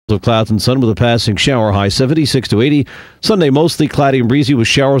Of clouds and sun with a passing shower, high 76 to 80. Sunday, mostly cloudy and breezy with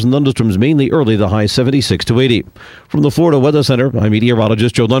showers and thunderstorms mainly early, the high 76 to 80. From the Florida Weather Center, I'm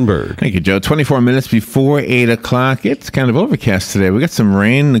meteorologist Joe Lundberg. Thank you, Joe. 24 minutes before 8 o'clock. It's kind of overcast today. We got some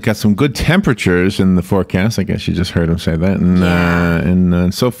rain. We got some good temperatures in the forecast. I guess you just heard him say that.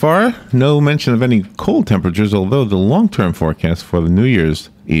 And so far, no mention of any cold temperatures, although the long-term forecast for the New Year's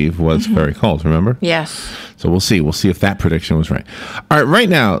Eve was very cold, remember? Yes. So we'll see. We'll see if that prediction was right. All right, right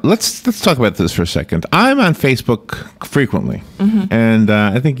now, let's talk about this for a second. I'm on Facebook frequently, and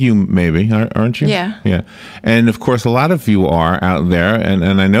I think you maybe, aren't you? Yeah. Yeah. And, of course, a lot of you are out there,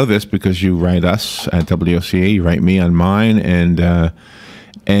 and I know this because you write us at WOCA, you write me on mine,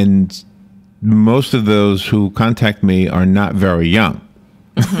 and most of those who contact me are not very young.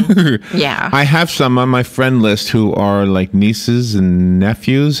 Yeah. I have some on my friend list who are like nieces and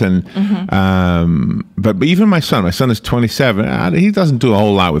nephews, and but even my son is 27. He doesn't do a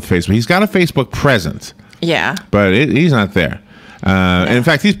whole lot with Facebook. He's got a Facebook presence, Yeah. but he's not there. And in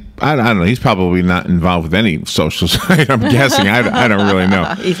fact, I don't know. He's probably not involved with any social site. I'm guessing. I don't really know.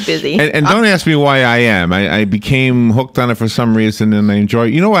 He's busy. And don't ask me why I am. I became hooked on it for some reason, and I enjoy.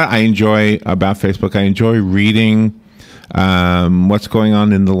 You know what I enjoy about Facebook? I enjoy reading what's going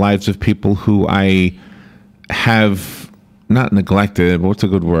on in the lives of people who I have not neglected, but what's a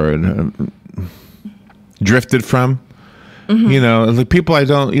good word? Drifted from. You know, the people I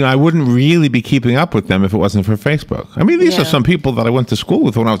don't, I wouldn't really be keeping up with them if it wasn't for Facebook. I mean, these are some people that I went to school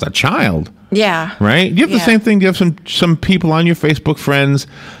with when I was a child. Yeah. Right? You have the same thing? Do you have some people on your Facebook friends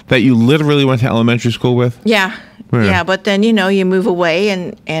that you literally went to elementary school with? Yeah. Yeah, but then, you move away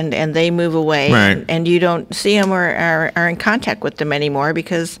and they move away. Right. And you don't see them or are in contact with them anymore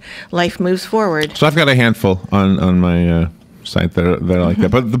because life moves forward. So I've got a handful on my site that are like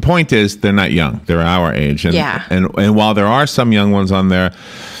that. But the point is, they're not young. They're our age. And, and while there are some young ones on there,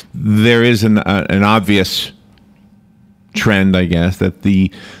 there is an obvious trend, I guess, that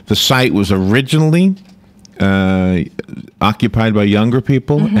the site was originally occupied by younger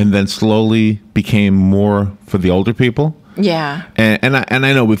people and then slowly became more for the older people. Yeah. And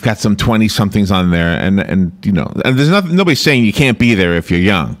I know we've got some 20-somethings on there, and there's nobody's saying you can't be there if you're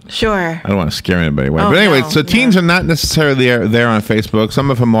young. Sure. I don't want to scare anybody away. But anyway, so teens are not necessarily there on Facebook.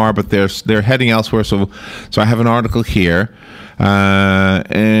 Some of them are, but they're heading elsewhere. So I have an article here,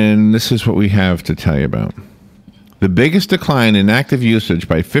 and this is what we have to tell you about. The biggest decline in active usage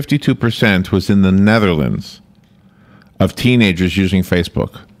by 52% was in the Netherlands of teenagers using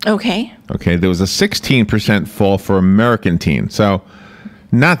Facebook. Okay. Okay, there was a 16% fall for American teens. So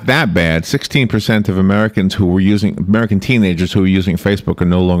not that bad. 16% of American teenagers who were using Facebook are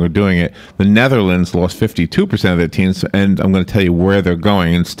no longer doing it. The Netherlands lost 52% of their teens, and I'm going to tell you where they're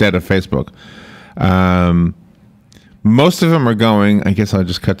going instead of Facebook. Most of them are going, I guess I'll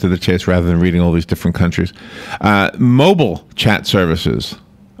just cut to the chase rather than reading all these different countries. Mobile chat services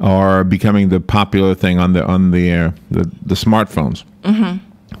are becoming the popular thing on the smartphones.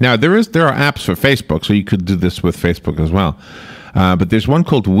 Now there are apps for Facebook, so you could do this with Facebook as well. But there's one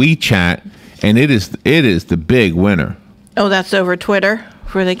called WeChat, and it is the big winner. Oh, that's over Twitter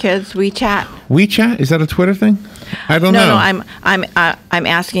for the kids. WeChat. WeChat, is that a Twitter thing? I don't know. No, I'm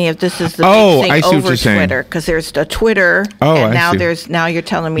asking if this is the big thing I see over what you're Twitter, because there's a Twitter, and now you're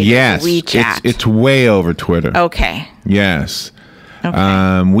telling me there's a WeChat. It's way over Twitter. Okay. Yes. Okay.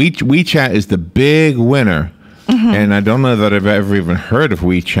 WeChat is the big winner. And I don't know that I've ever even heard of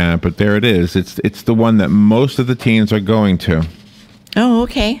WeChat, but there it is. It's the one that most of the teens are going to. Oh,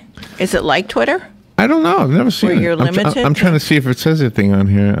 okay. Is it like Twitter? I don't know. I've never seen it. Where you're limited? I'm trying to see if it says anything on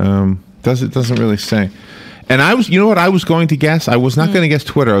here. It doesn't really say. And you know what I was going to guess? I was not going to guess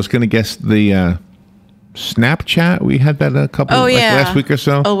Twitter. I was going to guess the Snapchat. We had that last week or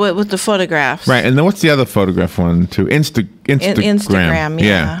so. Oh, with the photographs. Right. And then what's the other photograph one too? Instagram.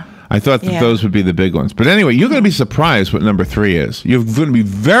 Yeah. I thought that those would be the big ones. But anyway, you're going to be surprised what number 3 is. You're going to be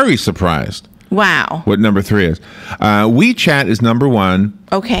very surprised. Wow. What number 3 is. WeChat is number 1.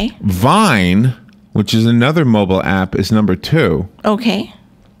 Okay. Vine, which is another mobile app, is number 2. Okay.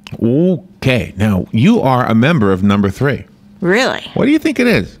 Okay. Now, you are a member of number 3. Really? What do you think it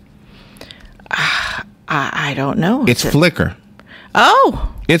is? I don't know. It's Flickr.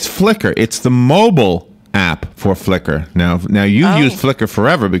 Oh. It's Flickr. It's the mobile app for Flickr. Now you've used Flickr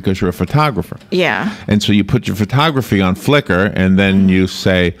forever because you're a photographer. Yeah. And so you put your photography on Flickr, and then you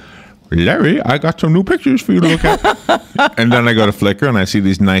say, Larry, I got some new pictures for you to look at. And then I go to Flickr, and I see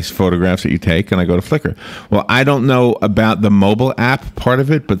these nice photographs that you take, and I go to Flickr. Well, I don't know about the mobile app part of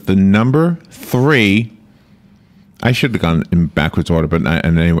it, but the number 3, I should have gone in backwards order, but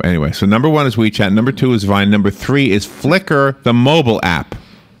anyway. So number 1 is WeChat. Number 2 is Vine. Number 3 is Flickr, the mobile app.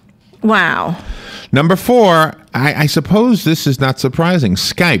 Wow. Number 4, I suppose this is not surprising,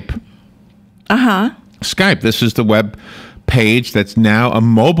 Skype. Skype, this is the web page that's now a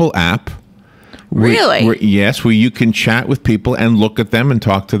mobile app. Really? Where you can chat with people and look at them and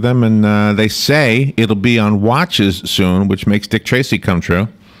talk to them. And they say it'll be on watches soon, which makes Dick Tracy come true.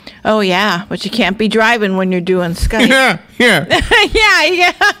 Oh, yeah, but you can't be driving when you're doing Skype. Yeah. Yeah, you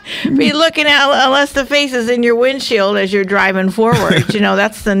gotta be looking at, unless the face is in your windshield as you're driving forward.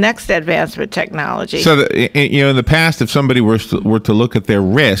 That's the next advancement technology. So, in the past, if somebody were to look at their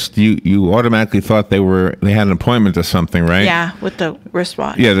wrist, you automatically thought they had an appointment or something, right? Yeah, with the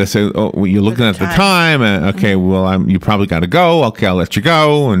wristwatch. Yeah, they say, oh, well, you're looking at the time. Okay, well, you probably got to go. Okay, I'll let you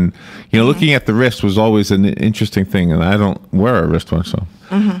go. And, looking at the wrist was always an interesting thing. And I don't wear a wristwatch, so.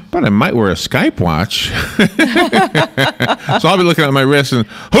 But I might wear a Skype watch. So I'll be looking at my wrist and,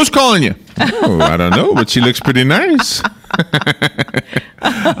 who's calling you? Oh, I don't know, but she looks pretty nice.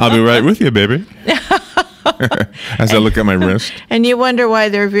 I'll be right with you, baby. As I look at my wrist. And you wonder why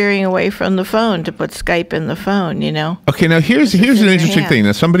they're veering away from the phone to put Skype in the phone, Okay, now here's an interesting thing.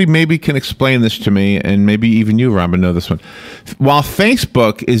 Now, somebody maybe can explain this to me, and maybe even you, Robin, know this one. While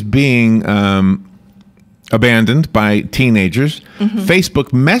Facebook is being abandoned by teenagers,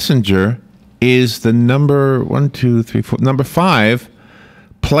 Facebook Messenger is the number 5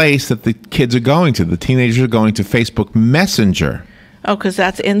 place that the kids are going to. The teenagers are going to Facebook Messenger. Oh, because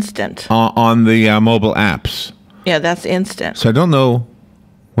that's instant. On the mobile apps. Yeah, that's instant. So I don't know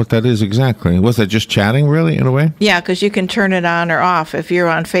what that is exactly. Was that just chatting, really, in a way? Yeah, because you can turn it on or off. If you're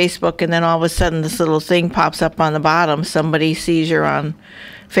on Facebook and then all of a sudden this little thing pops up on the bottom, somebody sees you're on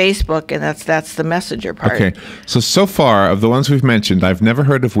Facebook, and that's the messenger part. Okay, so far of the ones we've mentioned, I've never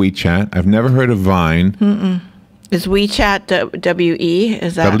heard of WeChat. I've never heard of Vine. Is WeChat W-E?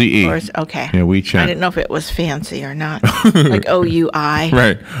 Is that W-E. Okay. Yeah, WeChat. I didn't know if it was fancy or not. Like O-U-I.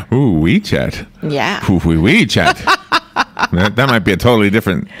 Right. Ooh, WeChat. Yeah. Ooh, WeChat. that might be a totally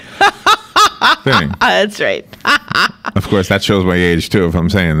different thing. That's right. Of course, that shows my age, too, if I'm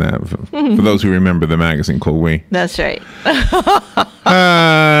saying that. For those who remember the magazine called We. That's right.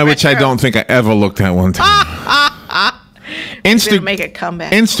 Which I don't think I ever looked at one time. Make a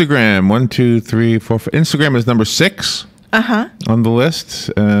comeback. Instagram, 1, 2, 3, 4. Instagram is number 6 on the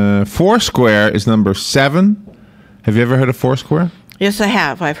list. Foursquare is number 7. Have you ever heard of Foursquare? Yes, I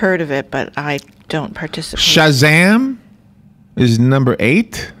have. I've heard of it, but I don't participate. Shazam is number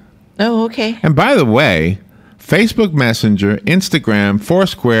 8. Oh, okay. And by the way, Facebook Messenger, Instagram,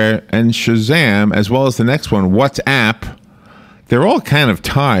 Foursquare, and Shazam, as well as the next one, WhatsApp, they're all kind of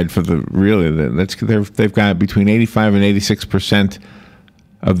tied for they've got between 85 and 86%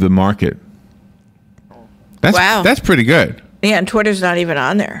 of the market. Wow. That's pretty good. Yeah, and Twitter's not even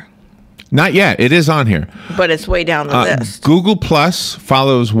on there. Not yet. It is on here. But it's way down the list. Google Plus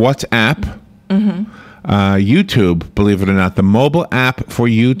follows WhatsApp. YouTube, believe it or not, the mobile app for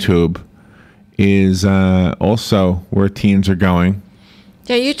YouTube is also where teens are going.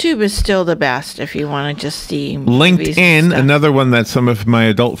 Yeah, YouTube is still the best if you want to just see LinkedIn, another one that some of my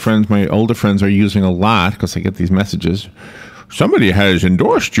adult friends, my older friends are using a lot because I get these messages. Somebody has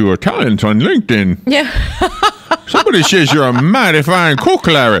endorsed your talent on LinkedIn. Yeah. Somebody says you're a mighty fine cook,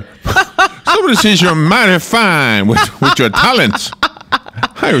 Larry. Somebody says you're mighty fine with your talents.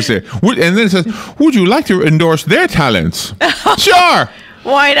 I would say, and then it says, would you like to endorse their talents? Sure.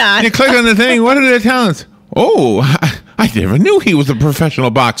 Why not? You click on the thing. What are their talents? Oh, I never knew he was a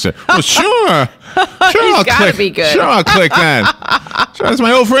professional boxer. Well, sure. Sure, He's gotta be good. Sure, I'll click that. Sure, that's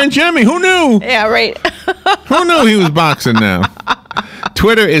my old friend Jimmy. Who knew? Yeah, right. Who knew he was boxing now?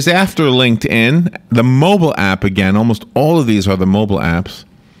 Twitter is after LinkedIn. The mobile app, again, almost all of these are the mobile apps.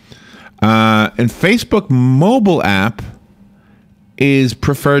 And Facebook mobile app is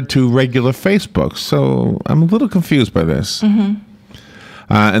preferred to regular Facebook. So I'm a little confused by this. And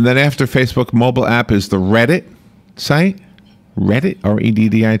then after Facebook mobile app is the Reddit site. Reddit,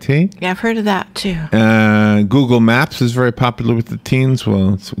 R-E-D-D-I-T. Yeah, I've heard of that too. Google Maps is very popular with the teens.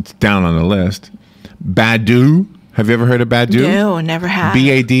 Well, it's down on the list. Badoo. Have you ever heard of Badoo? No, never have.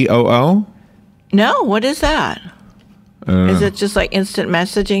 B-A-D-O-O? No, what is that? Is it just like instant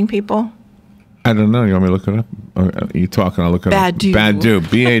messaging people? I don't know. You want me to look it up? You talking? I'll look it up. Badoo. Badoo.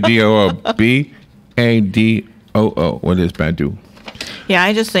 B-A-D-O-O. B-A-D-O-O. What is Badoo? Yeah,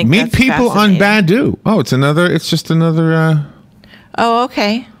 I just think Meet that's people on fascinating. Badoo. Oh, it's just another Oh,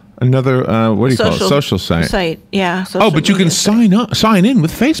 okay. another what do you call it? Social site. Yeah. But you can sign in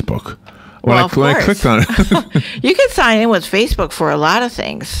with Facebook. When I clicked on it. You can sign in with Facebook for a lot of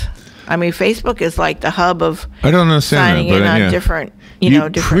things. I mean, Facebook is like the hub of I don't understand signing that, but in on yeah. different, you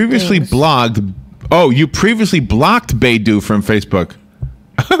different previously things. blocked. Oh, you previously blocked Badoo from Facebook.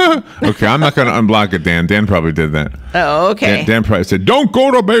 Okay, I'm not going to unblock it, Dan. Dan probably did that. Oh, okay. Dan probably said, "Don't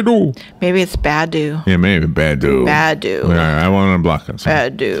go to Baidu." Maybe it's Badu. Yeah, maybe Baidu. Badu. All right, I won't unblock it. So.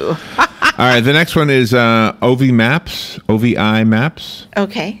 Badu. All right, the next one is OVI Maps.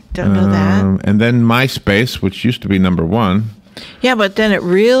 Okay, don't know that. And then MySpace, which used to be number one. Yeah, but then it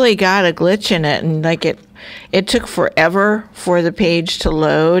really got a glitch in it, and like it took forever for the page to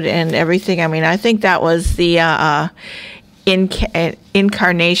load and everything. I mean, I think that was the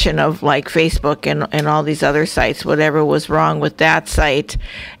incarnation of like Facebook and all these other sites. Whatever was wrong with that site,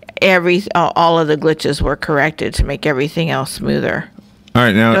 all of the glitches were corrected to make everything else smoother. All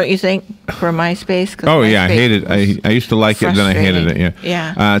right, now don't you think for MySpace? Oh yeah, I hated it. I used to like it, and then I hated it.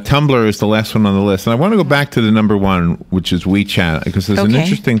 Yeah. Tumblr is the last one on the list, and I want to go back to the number one, which is WeChat, because there's an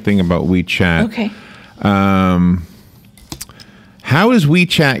interesting thing about WeChat. Okay. How is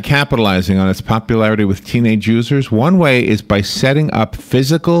WeChat capitalizing on its popularity with teenage users? One way is by setting up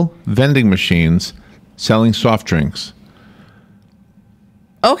physical vending machines selling soft drinks.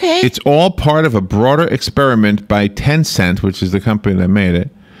 Okay. It's all part of a broader experiment by Tencent, which is the company that made it,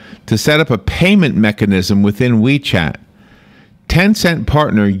 to set up a payment mechanism within WeChat. Tencent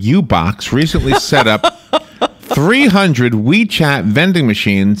partner Ubox recently set up 300 WeChat vending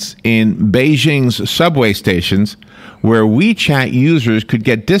machines in Beijing's subway stations, where WeChat users could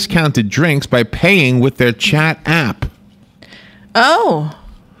get discounted drinks by paying with their chat app. Oh.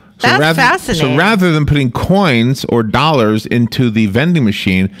 That's fascinating. So rather than putting coins or dollars into the vending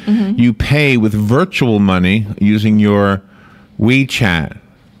machine, you pay with virtual money using your WeChat.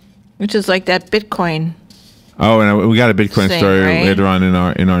 Which is like that Bitcoin. Oh, and we got a Bitcoin story later on in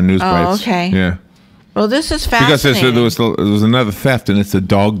our news bites. Oh, okay. Yeah. Well, this is fascinating. Because there was another theft, and it's the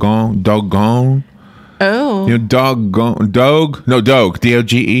doggone. Oh. You know, doggone, Doge? No, Doge,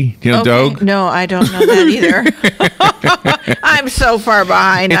 D-O-G-E. Do you know Doge? No, I don't know that either. I'm so far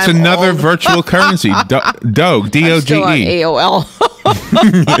behind. It's another virtual currency. Doge, D-O-G-E. I'm still on AOL.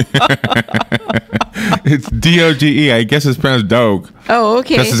 It's D-O-G-E. I guess it's pronounced Doge. Oh,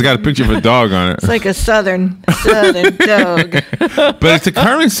 okay. Because it's got a picture of a dog on it. It's like a southern Doge. But it's a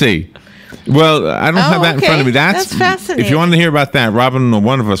currency. Well, I don't have that in front of me. That's fascinating. If you want to hear about that, Robin or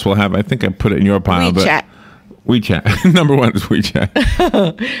one of us will have. I think I put it in your pile. WeChat. WeChat. Number one is WeChat.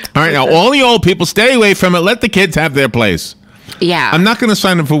 All right, now all the old people, stay away from it. Let the kids have their place. Yeah. I'm not going to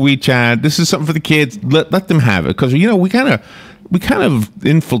sign up for WeChat. This is something for the kids. Let them have it, because we kind of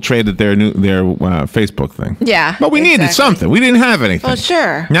infiltrated their Facebook thing. Yeah. But we needed something. We didn't have anything. Well,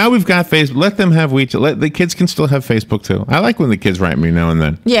 sure. Now we've got Facebook. Let them have WeChat. The kids can still have Facebook too. I like when the kids write me now and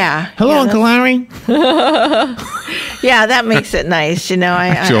then. Yeah. Hello, Uncle Larry. Yeah, that makes it nice. You know,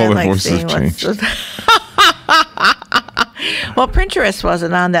 Actually, I all the like voices seeing changed. Well, Pinterest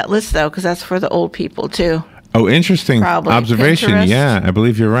wasn't on that list though, because that's for the old people too. Oh, interesting observation. Pinterest. Yeah, I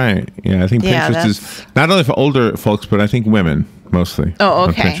believe you're right. Yeah, I think Pinterest is not only for older folks, but I think women mostly. Oh,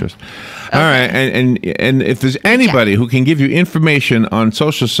 okay. On Pinterest. All right, and if there's anybody who can give you information on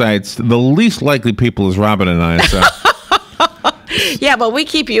social sites, the least likely people is Robin and I. So. Yeah, but we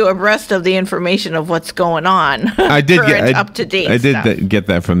keep you abreast of the information of what's going on. I did get up to date. I did get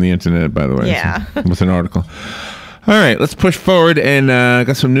that from the internet, by the way. Yeah, with an article. All right, let's push forward, and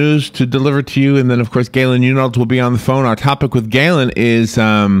got some news to deliver to you. And then, of course, Galen Unald will be on the phone. Our topic with Galen is,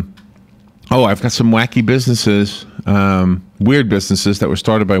 I've got some wacky businesses, weird businesses that were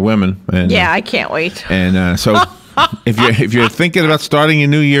started by women. And, I can't wait. And so if you're thinking about starting your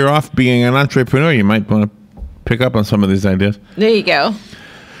new year off being an entrepreneur, you might want to pick up on some of these ideas. There you go.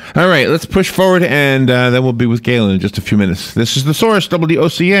 All right, let's push forward, and then we'll be with Galen in just a few minutes. This is The Source,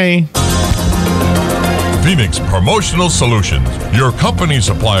 WOCA. Phoenix Promotional Solutions, your company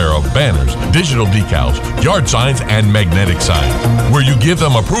supplier of banners, digital decals, yard signs, and magnetic signs. Where you give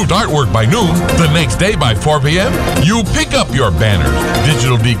them approved artwork by noon, the next day by 4 p.m., you pick up your banners,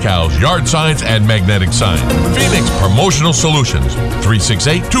 digital decals, yard signs, and magnetic signs. Phoenix Promotional Solutions,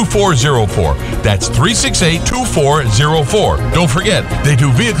 368-2404. That's 368-2404. Don't forget, they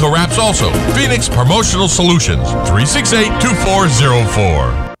do vehicle wraps also. Phoenix Promotional Solutions,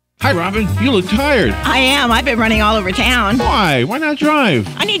 368-2404. Hi, Robin. You look tired. I am. I've been running all over town. Why? Why not drive?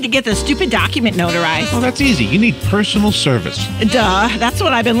 I need to get this stupid document notarized. Well, that's easy. You need personal service. Duh. That's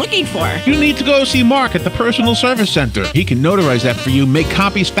what I've been looking for. You need to go see Mark at the Personal Service Center. He can notarize that for you, make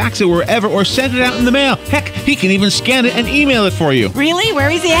copies, fax it wherever, or send it out in the mail. Heck, he can even scan it and email it for you. Really?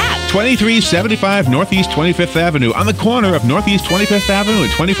 Where is he at? 2375 Northeast 25th Avenue, on the corner of Northeast 25th Avenue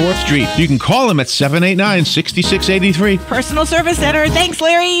and 24th Street. You can call him at 789-6683. Personal Service Center. Thanks,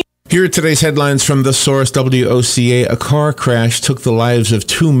 Larry. Here are today's headlines from the source WOCA. A car crash took the lives of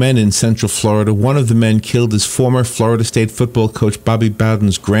two men in Central Florida. One of the men killed is former Florida State football coach Bobby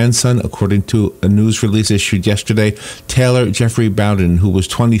Bowden's grandson, according to a news release issued yesterday. Taylor Jeffrey Bowden, who was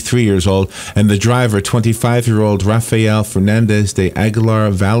 23 years old, and the driver, 25-year-old Rafael Fernandez de Aguilar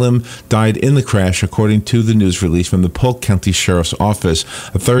Valim, died in the crash, according to the news release from the Polk County Sheriff's Office.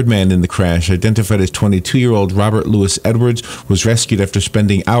 A third man in the crash, identified as 22-year-old Robert Louis Edwards, was rescued after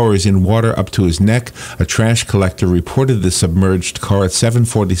spending hours in water up to his neck. A trash collector reported the submerged car at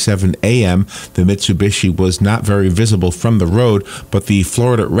 7:47 a.m. The Mitsubishi was not very visible from the road, but the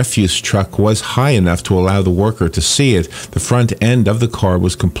Florida refuse truck was high enough to allow the worker to see it. The front end of the car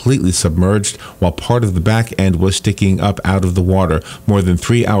was completely submerged, while part of the back end was sticking up out of the water. More than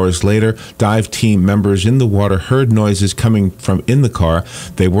 3 hours later, dive team members in the water heard noises coming from in the car.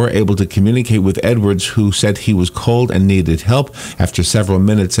 They were able to communicate with Edwards, who said he was cold and needed help. After several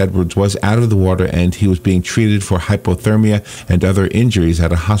minutes, Edwards was out of the water and he was being treated for hypothermia and other injuries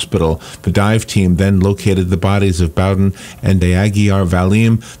at a hospital. The dive team then located the bodies of Bowden and de Aguilar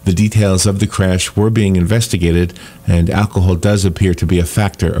Valim. The details of the crash were being investigated, and alcohol does appear to be a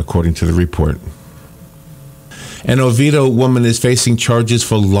factor, according to the report. An Oviedo woman is facing charges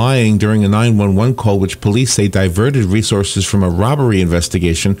for lying during a 911 call, which police say diverted resources from a robbery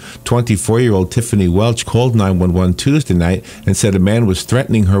investigation. 24-year-old Tiffany Welch called 911 Tuesday night and said a man was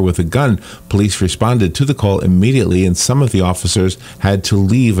threatening her with a gun. Police responded to the call immediately, and some of the officers had to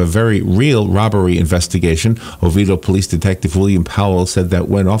leave a very real robbery investigation. Oviedo Police Detective William Powell said that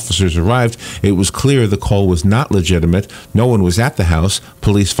when officers arrived, it was clear the call was not legitimate. No one was at the house.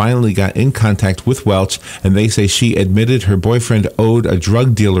 Police finally got in contact with Welch, and they say she admitted her boyfriend owed a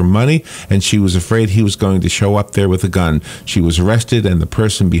drug dealer money, and she was afraid he was going to show up there with a gun. She was arrested, and the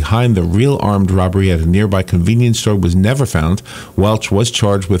person behind the real armed robbery at a nearby convenience store was never found. Welch was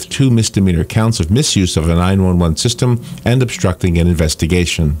charged with 2 misdemeanor counts of misuse of a 911 system and obstructing an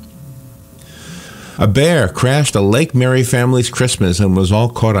investigation. A bear crashed a Lake Mary family's Christmas and was all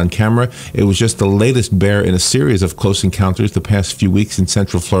caught on camera. It was just the latest bear in a series of close encounters the past few weeks in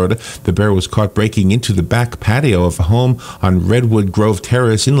Central Florida. The bear was caught breaking into the back patio of a home on Redwood Grove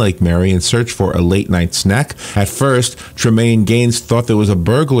Terrace in Lake Mary in search for a late-night snack. At first, Tremaine Gaines thought there was a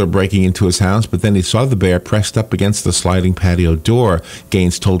burglar breaking into his house, but then he saw the bear pressed up against the sliding patio door.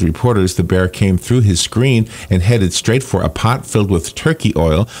 Gaines told reporters the bear came through his screen and headed straight for a pot filled with turkey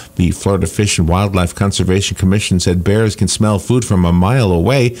oil. The Florida Fish and Wildlife Conservation Commission said bears can smell food from a mile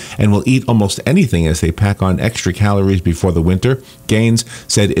away and will eat almost anything as they pack on extra calories before the winter. Gaines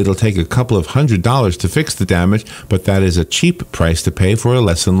said it'll take a couple of $100s to fix the damage, but that is a cheap price to pay for a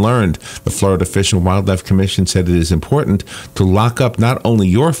lesson learned. The Florida Fish and Wildlife Commission said it is important to lock up not only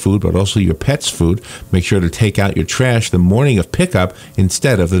your food, but also your pet's food. Make sure to take out your trash the morning of pickup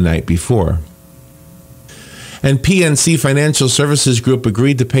instead of the night before. And PNC Financial Services Group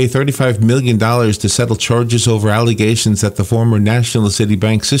agreed to pay $35 million to settle charges over allegations that the former National City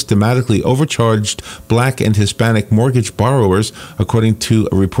Bank systematically overcharged Black and Hispanic mortgage borrowers, according to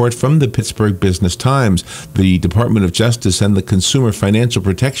a report from the Pittsburgh Business Times. The Department of Justice and the Consumer Financial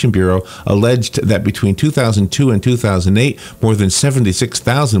Protection Bureau alleged that between 2002 and 2008, more than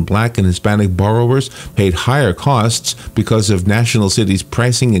 76,000 Black and Hispanic borrowers paid higher costs because of National City's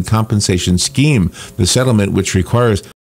pricing and compensation scheme. The settlement, which requires